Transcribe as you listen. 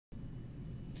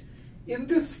In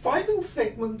this final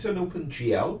segment on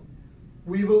OpenGL,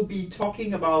 we will be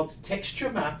talking about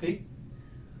texture mapping.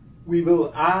 We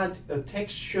will add a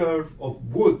texture of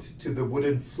wood to the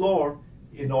wooden floor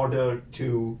in order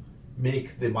to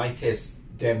make the MyTest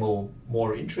demo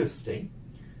more interesting.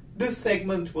 This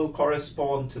segment will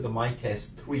correspond to the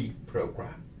MyTest 3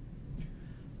 program.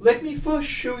 Let me first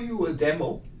show you a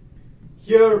demo.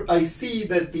 Here I see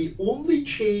that the only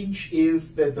change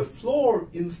is that the floor,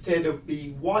 instead of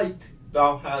being white,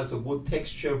 now has a wood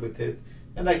texture with it,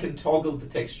 and I can toggle the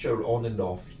texture on and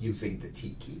off using the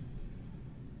T key.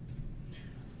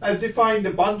 I've defined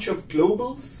a bunch of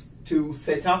globals to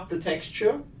set up the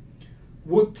texture.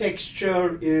 Wood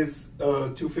texture is a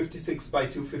 256 by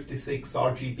 256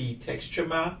 RGB texture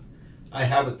map. I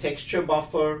have a texture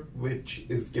buffer which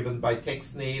is given by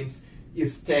text names.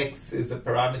 IsText is a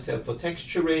parameter for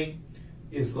texturing,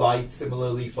 isLight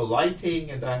similarly for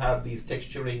lighting, and I have these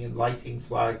texturing and lighting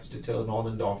flags to turn on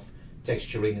and off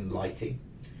texturing and lighting.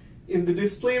 In the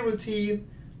display routine,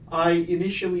 I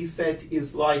initially set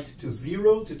isLight to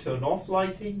 0 to turn off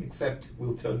lighting, except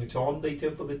we'll turn it on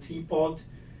later for the teapot.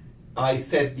 I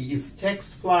set the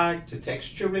isText flag to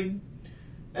texturing,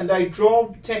 and I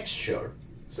draw texture.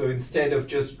 So instead of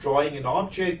just drawing an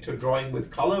object or drawing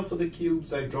with color for the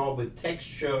cubes, I draw with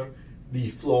texture the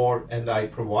floor, and I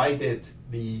provided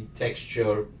the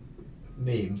texture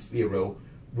name 0,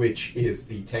 which is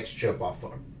the texture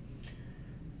buffer.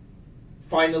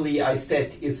 Finally, I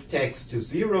set isText to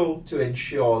 0 to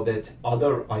ensure that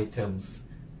other items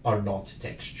are not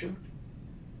textured.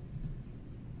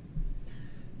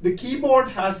 The keyboard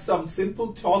has some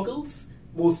simple toggles,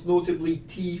 most notably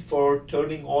T for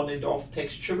turning on and off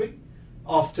texturing.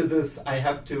 After this, I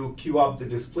have to queue up the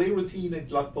display routine and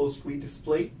Gluckpost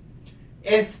redisplay.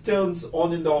 S turns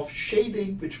on and off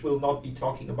shading, which we'll not be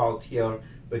talking about here,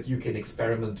 but you can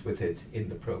experiment with it in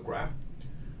the program.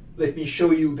 Let me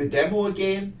show you the demo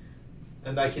again,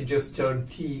 and I can just turn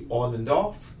T on and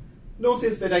off.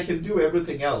 Notice that I can do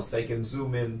everything else. I can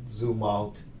zoom in, zoom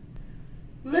out.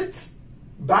 Let's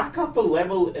back up a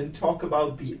level and talk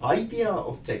about the idea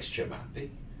of texture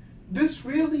mapping. This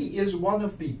really is one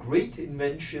of the great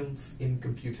inventions in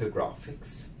computer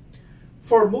graphics.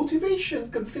 For motivation,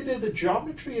 consider the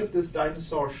geometry of this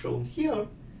dinosaur shown here,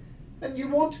 and you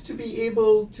want to be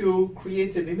able to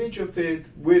create an image of it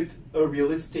with a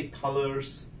realistic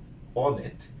colors on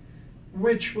it,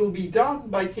 which will be done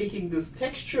by taking this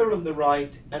texture on the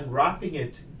right and wrapping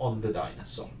it on the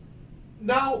dinosaur.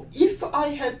 Now, if I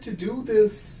had to do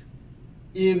this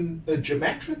in a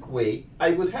geometric way,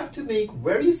 I would have to make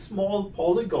very small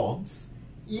polygons,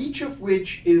 each of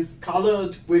which is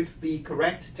colored with the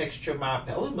correct texture map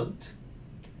element.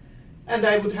 And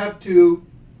I would have to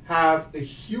have a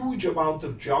huge amount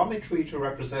of geometry to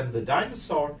represent the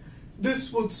dinosaur.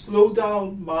 This would slow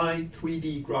down my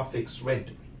 3D graphics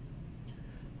rendering.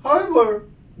 However,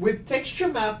 with texture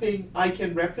mapping, I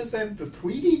can represent the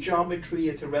 3D geometry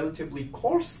at a relatively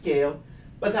coarse scale,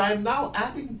 but I am now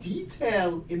adding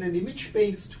detail in an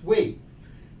image-based way,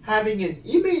 having an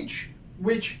image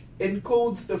which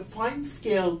encodes the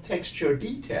fine-scale texture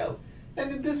detail,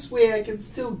 and in this way I can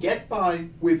still get by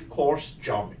with coarse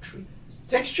geometry.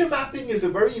 Texture mapping is a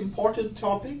very important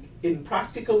topic in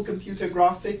practical computer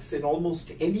graphics. In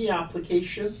almost any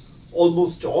application,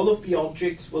 almost all of the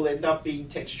objects will end up being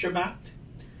texture mapped.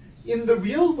 In the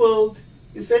real world,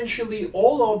 essentially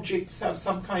all objects have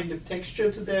some kind of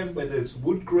texture to them, whether it's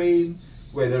wood grain,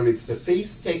 whether it's the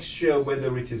face texture,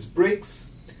 whether it is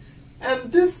bricks.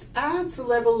 And this adds a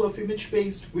level of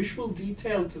image-based visual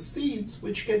detail to scenes,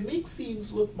 which can make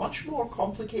scenes look much more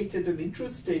complicated and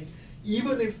interesting,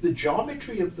 even if the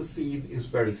geometry of the scene is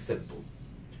very simple.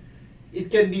 It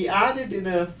can be added in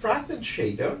a fragment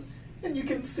shader, and you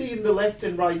can see in the left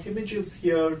and right images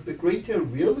here the greater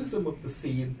realism of the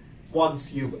scene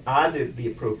once you've added the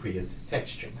appropriate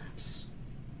texture maps.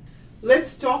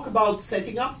 Let's talk about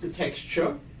setting up the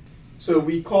texture. So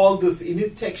we call this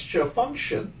initTexture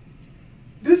function.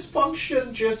 This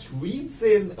function just reads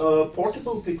in a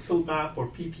portable pixel map or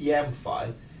PPM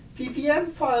file.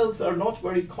 PPM files are not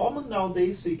very common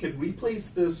nowadays, so you can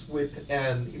replace this with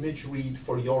an image read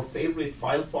for your favorite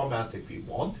file format if you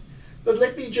want. But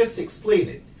let me just explain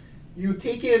it. You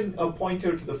take in a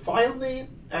pointer to the file name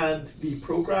and the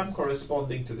program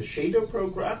corresponding to the shader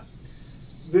program.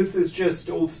 This is just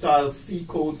old style C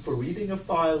code for reading a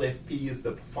file. FP is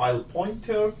the file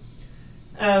pointer.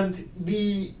 And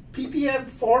the PPM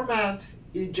format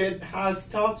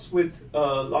starts with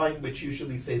a line which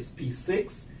usually says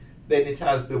P6. Then it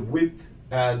has the width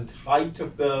and height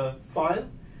of the file.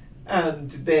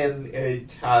 and then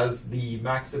it has the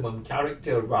maximum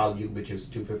character value, which is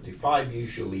 255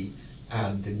 usually,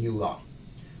 and a new line.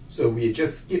 So we're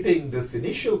just skipping this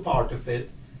initial part of it,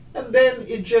 and then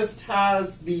it just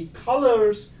has the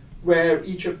colors where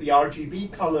each of the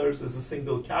RGB colors is a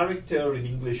single character in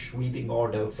English reading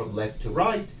order from left to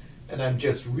right, and I'm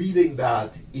just reading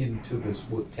that into this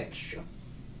wood texture.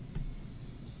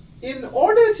 In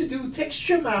order to do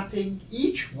texture mapping,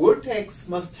 each vertex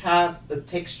must have a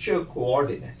texture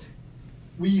coordinate.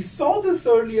 We saw this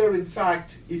earlier, in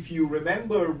fact, if you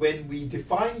remember when we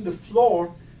defined the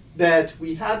floor, that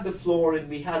we had the floor and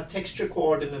we had texture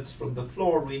coordinates from the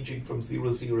floor ranging from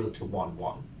 0, 0 to 1,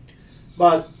 1.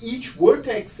 But each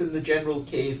vertex in the general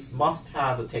case must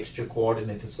have a texture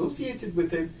coordinate associated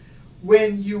with it.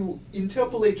 When you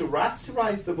interpolate or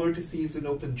rasterize the vertices in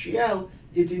OpenGL,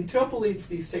 it interpolates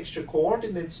these texture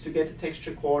coordinates to get a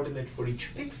texture coordinate for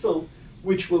each pixel,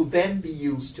 which will then be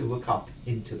used to look up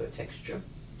into the texture.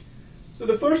 So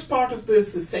the first part of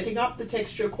this is setting up the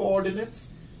texture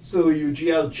coordinates. So your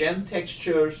GL gen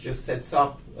textures just sets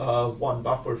up one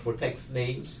buffer for text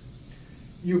names.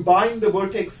 You bind the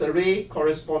vertex array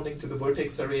corresponding to the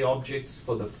vertex array objects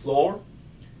for the floor.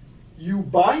 You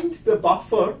bind the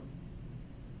buffer,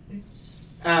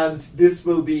 and this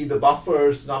will be the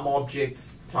buffers num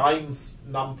objects times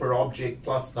num per object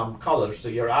plus num color. So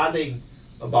you're adding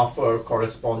a buffer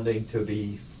corresponding to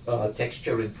the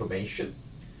texture information.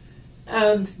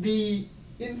 And the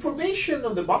information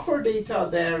on the buffer data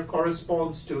there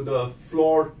corresponds to the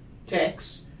floor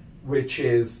text, which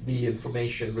is the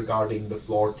information regarding the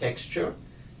floor texture.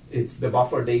 It's the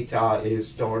buffer data is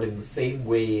stored in the same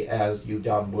way as you've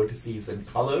done vertices and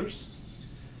colors.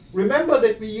 Remember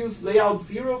that we use layout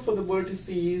 0 for the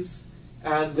vertices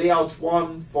and layout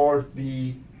 1 for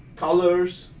the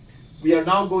colors. We are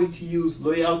now going to use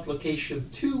layout location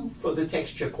 2 for the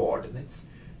texture coordinates.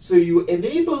 So you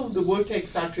enable the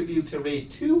vertex attribute array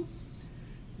 2,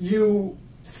 you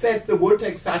set the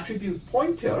vertex attribute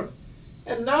pointer,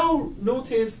 and now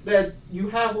notice that you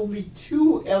have only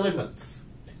two elements,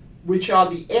 which are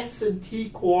the S and T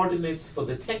coordinates for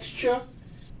the texture.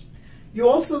 You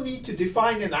also need to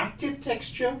define an active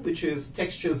texture, which is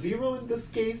texture 0 in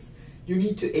this case. You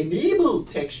need to enable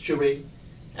texturing,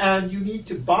 and you need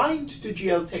to bind to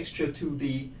GL texture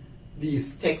to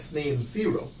these text name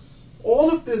 0.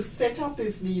 All of this setup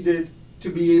is needed to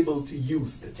be able to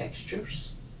use the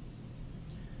textures.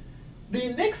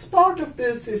 The next part of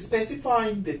this is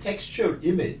specifying the texture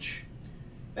image.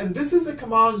 And this is a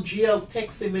command GL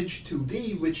text image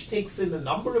 2D, which takes in a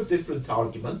number of different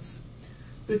arguments.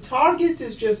 The target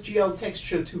is just GL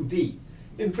texture 2D.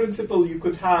 In principle, you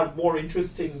could have more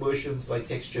interesting versions like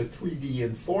texture 3D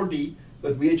and 4D,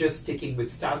 but we're just sticking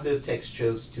with standard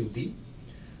textures 2D.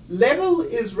 Level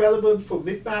is relevant for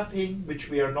mip mapping, which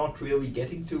we are not really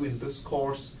getting to in this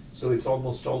course, so it's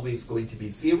almost always going to be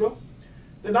 0.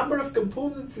 The number of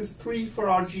components is 3 for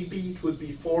RGB, it would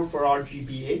be 4 for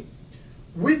RGBA.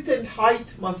 Width and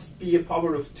height must be a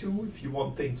power of 2 if you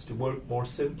want things to work more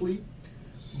simply.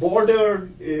 Border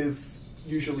is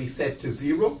usually set to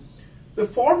 0. The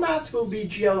format will be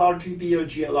GLRGB or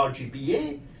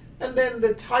GLRGBA, and then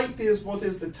the type is what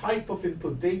is the type of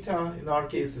input data. In our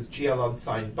case, is GL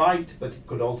unsigned byte, but it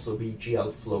could also be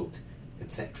GL float,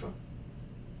 etc.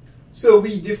 So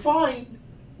we define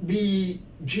the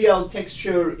GL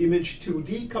texture image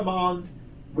 2D command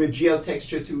with GL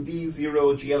texture 2D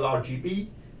 0 GLRGB.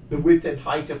 The width and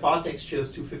height of our texture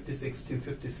is 256,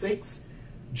 256.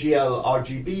 GL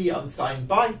RGB unsigned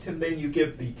byte, and then you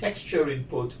give the texture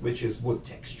input, which is wood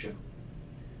texture.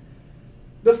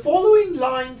 The following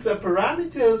lines are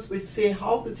parameters which say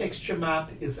how the texture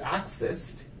map is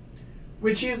accessed,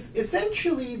 which is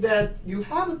essentially that you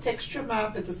have a texture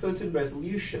map at a certain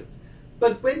resolution,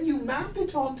 but when you map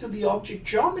it onto the object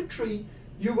geometry,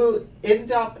 you will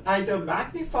end up either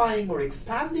magnifying or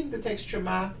expanding the texture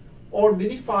map, or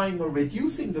minifying or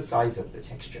reducing the size of the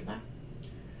texture map.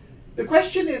 The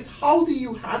question is, how do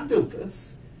you handle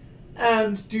this?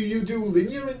 And do you do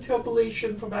linear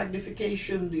interpolation for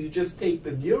magnification? Do you just take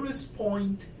the nearest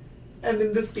point? And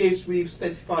in this case, we've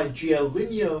specified GL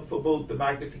linear for both the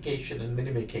magnification and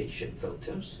minimification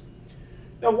filters.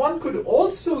 Now, one could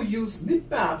also use mip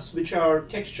maps, which are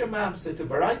texture maps at a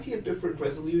variety of different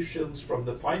resolutions, from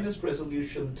the finest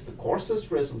resolution to the coarsest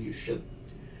resolution.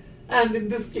 And in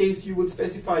this case, you would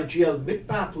specify GL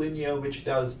mipmap linear, which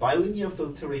does bilinear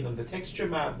filtering on the texture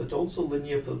map, but also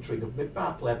linear filtering of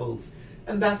mipmap levels.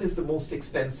 And that is the most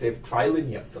expensive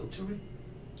trilinear filtering.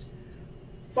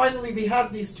 Finally, we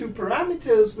have these two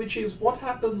parameters, which is what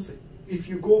happens if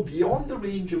you go beyond the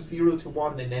range of 0 to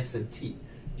 1 in S and T.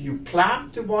 Do you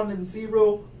clamp to 1 and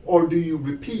 0, or do you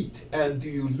repeat and do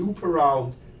you loop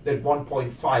around that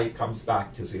 1.5 comes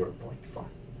back to 0.5?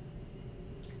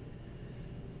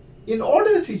 In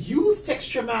order to use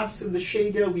texture maps in the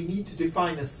shader, we need to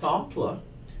define a sampler.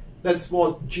 That's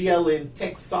what GLN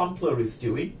text sampler is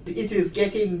doing. It is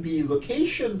getting the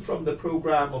location from the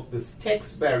program of this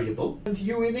text variable, and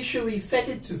you initially set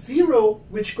it to 0,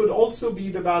 which could also be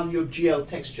the value of GL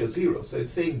texture 0. So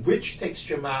it's saying which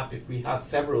texture map, if we have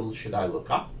several, should I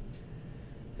look up?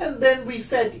 And then we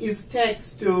set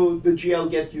isText to the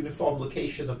GL get uniform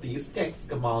location of the isText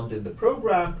command in the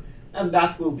program, and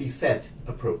that will be set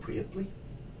appropriately.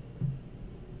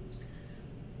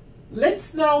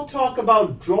 Let's now talk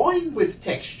about drawing with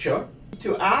texture.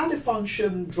 To add a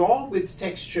function draw with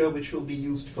texture, which will be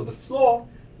used for the floor,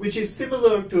 which is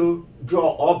similar to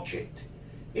draw object,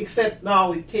 except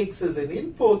now it takes as an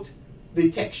input the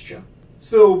texture.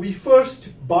 So we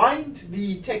first bind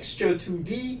the texture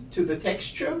 2D to the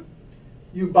texture.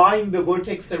 You bind the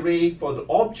vertex array for the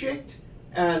object,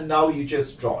 and now you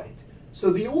just draw it.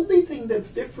 So the only thing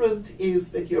that's different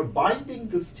is that you're binding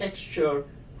this texture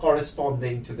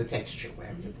corresponding to the texture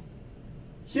variable.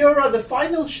 Here are the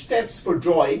final steps for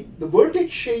drawing. The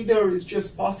vertex shader is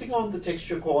just passing on the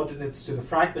texture coordinates to the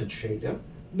fragment shader.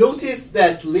 Notice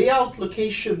that layout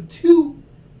location 2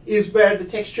 is where the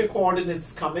texture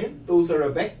coordinates come in. Those are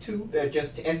a vec2, they're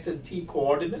just S and T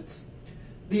coordinates.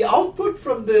 The output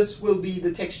from this will be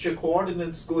the texture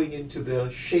coordinates going into the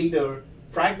shader,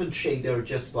 fragment shader,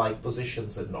 just like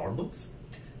positions and normals.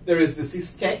 There is this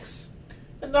isText.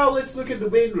 And now let's look at the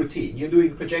main routine. You're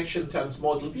doing projection times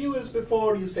model view as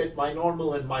before. You set my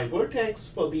normal and my vertex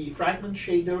for the fragment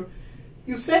shader.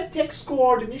 You set text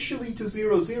coord initially to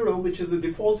 0, 0, which is a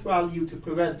default value to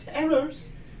prevent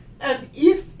errors. And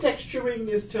if texturing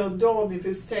is turned on, if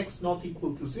isText not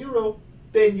equal to 0,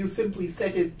 then you simply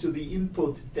set it to the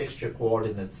input texture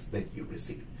coordinates that you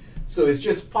receive. So it's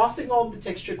just passing on the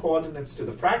texture coordinates to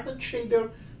the fragment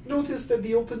shader. Notice that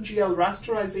the OpenGL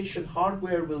rasterization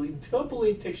hardware will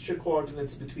interpolate texture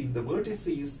coordinates between the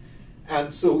vertices,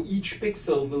 and so each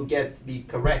pixel will get the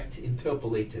correct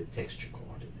interpolated texture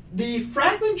coordinate. The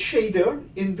fragment shader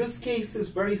in this case is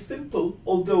very simple,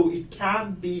 although it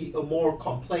can be a more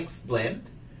complex blend.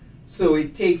 So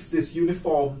it takes this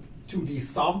uniform 2D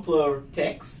sampler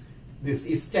text, this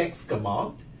isText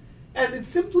command, and it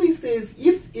simply says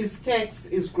if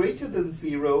isText is greater than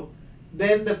 0,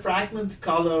 then the fragment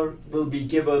color will be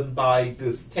given by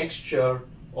this texture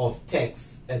of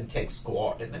text and text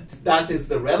coordinate. That is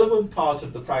the relevant part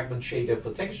of the fragment shader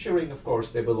for texturing. Of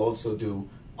course, they will also do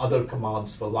other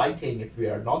commands for lighting if we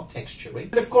are not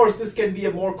texturing. And of course, this can be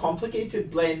a more complicated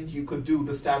blend. You could do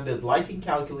the standard lighting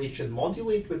calculation,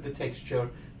 modulate with the texture,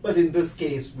 but in this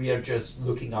case, we are just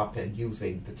looking up and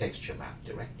using the texture map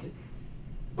directly.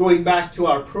 Going back to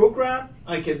our program,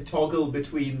 I can toggle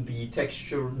between the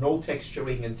texture, no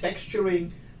texturing and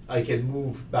texturing. I can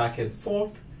move back and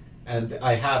forth, and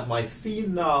I have my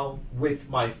scene now with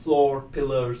my floor,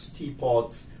 pillars,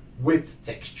 teapots with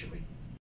texturing.